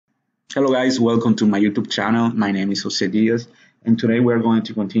Hello guys, welcome to my YouTube channel. My name is Jose Diaz and today we are going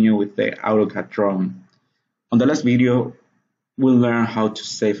to continue with the Autocad drawing. On the last video, we'll learn how to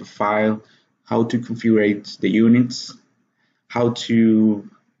save a file, how to configure the units, how to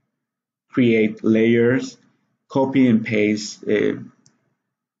create layers, copy and paste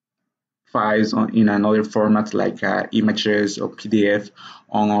files in another format like images or PDF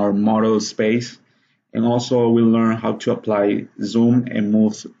on our model space. And also we'll learn how to apply zoom and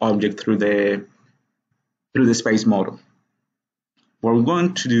move object through the space model. What we're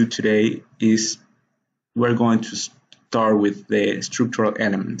going to do today is we're going to start with the structural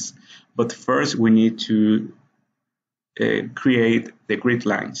elements. But first we need to create the grid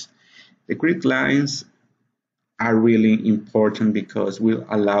lines. The grid lines are really important because it will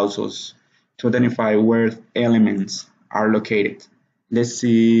allow us to identify where elements are located. Let's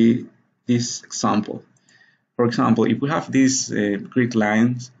see this example. For example, if we have these grid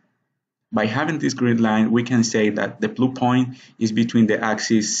lines, by having this grid line, we can say that the blue point is between the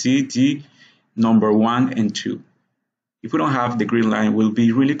axis CD number 1 and 2. If we don't have the grid line, it will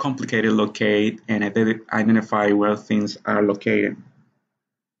be really complicated to locate and identify where things are located.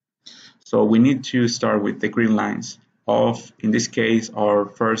 So we need to start with the grid lines of, in this case, our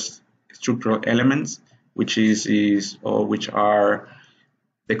first structural elements, which are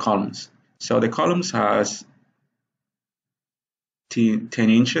the columns. So the columns has 10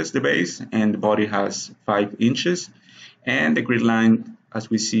 inches the base and the body has 5 inches, and the grid line, as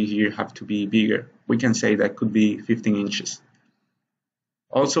we see here, have to be bigger. We can say that could be 15 inches.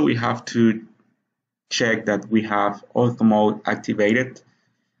 Also, we have to check that we have ortho mode activated.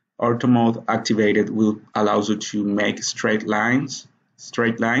 Ortho mode activated will allow you to make straight lines,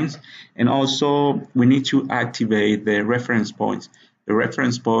 and also we need to activate the reference points. The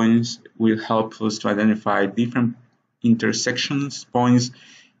reference points will help us to identify different intersections points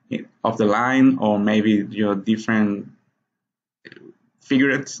of the line, or maybe your different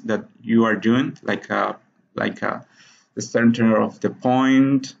figures that you are doing, like the center of the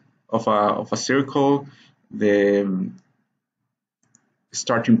point of a circle, the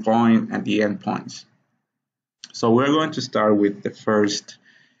starting point and the end points. So we're going to start with the first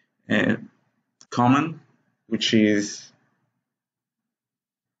command, which is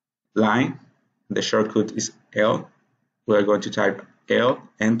line. The shortcut is L. We are going to type L,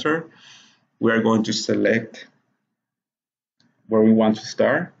 enter. We are going to select where we want to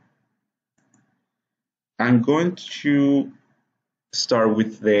start. I'm going to start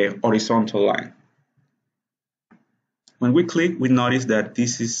with the horizontal line. When we click, we notice that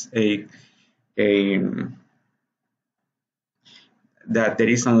this is that there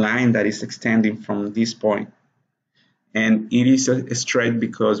is a line that is extending from this point, and it is a straight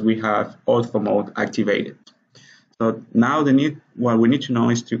because we have ortho mode activated. So now what we need to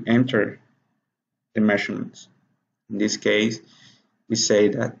know is to enter the measurements. In this case, we say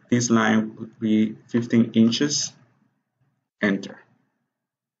that this line would be 15 inches, enter.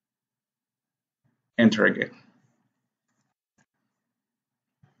 Enter again.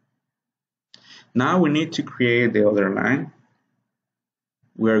 Now we need to create the other line.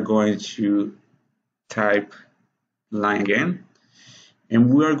 We are going to type line again,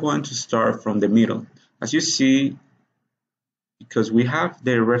 and we are going to start from the middle. As you see, because we have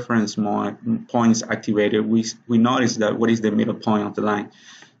the reference points activated, we notice that what is the middle point of the line.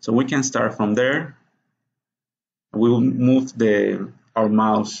 So we can start from there. We will move our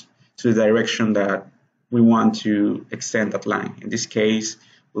mouse to the direction that we want to extend that line. In this case,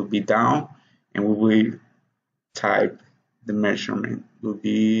 will be down, and we will type the measurement will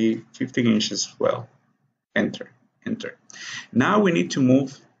be 15 inches as well. Enter, enter. Now we need to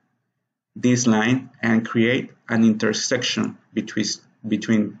move this line and create an intersection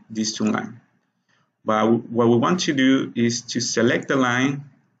between these two lines. But what we want to do is to select the line,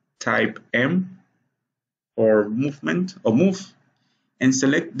 type M or movement or move, and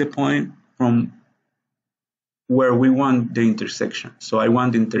select the point from where we want the intersection. So I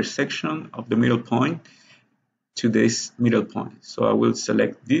want the intersection of the middle point to this middle point. So I will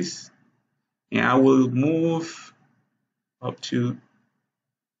select this and I will move up to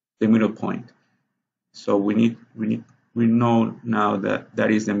the middle point. So we know now that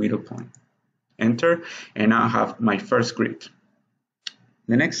that is the middle point. Enter, and now I have my first grid.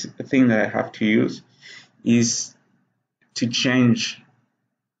 The next thing that I have to use is to change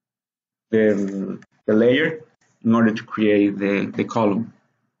the layer in order to create the column.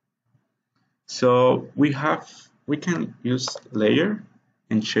 So we can use layer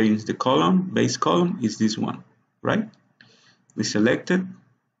and change the column. Base column is this one, right? We select it.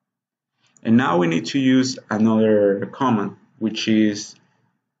 And now we need to use another command, which is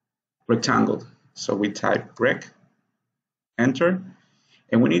rectangle. So we type rec, enter,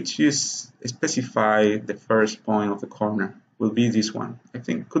 and we need to specify the first point of the corner. Will be this one. I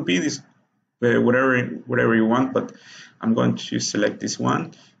think could be this, whatever you want, but I'm going to select this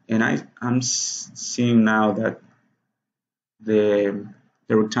one, and I'm seeing now that the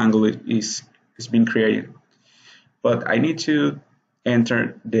rectangle is being created. But I need to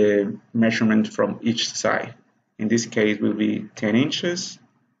enter the measurement from each side. In this case, will be 10 inches,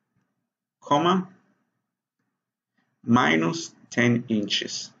 comma, minus 10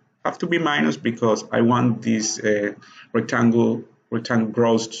 inches. Have to be minus because I want this rectangle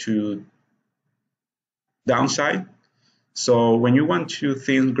grows to downside. So when you want to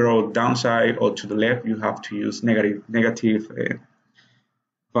things grow downside or to the left, you have to use negative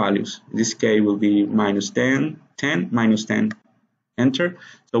values. In this case will be minus 10, 10, minus 10, enter.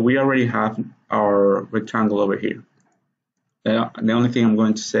 So we already have our rectangle over here. The only thing I'm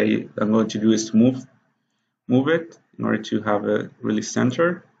going to do is to move it in order to have it really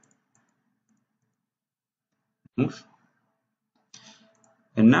centered. Move.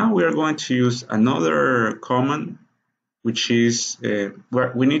 And now we are going to use another command, which is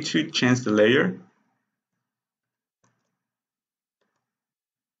where we need to change the layer.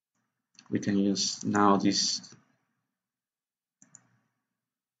 We can use now this.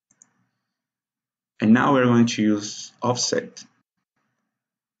 And now we're going to use offset.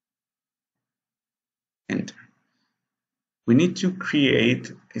 Enter. We need to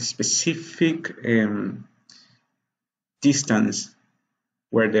create a specific distance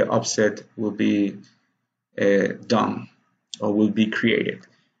where the offset will be done or will be created.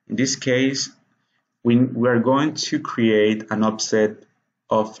 In this case, we are going to create an offset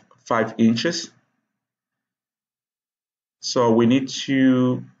of 5 inches. So we need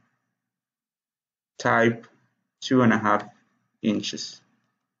to type 2.5 inches.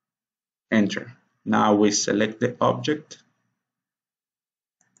 Enter. Now we select the object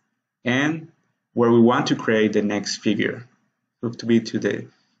and where we want to create the next figure. Have to be to the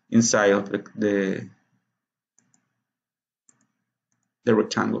inside of the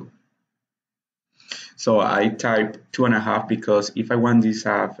rectangle. So I type 2.5 because if I want this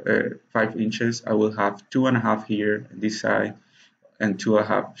have 5 inches, I will have 2.5 here on this side and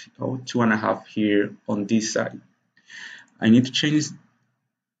 2.5 here on this side. I need to change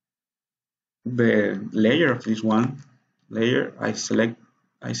the layer of this one. Layer, I select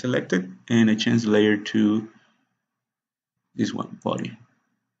it and I change the layer to this one, body.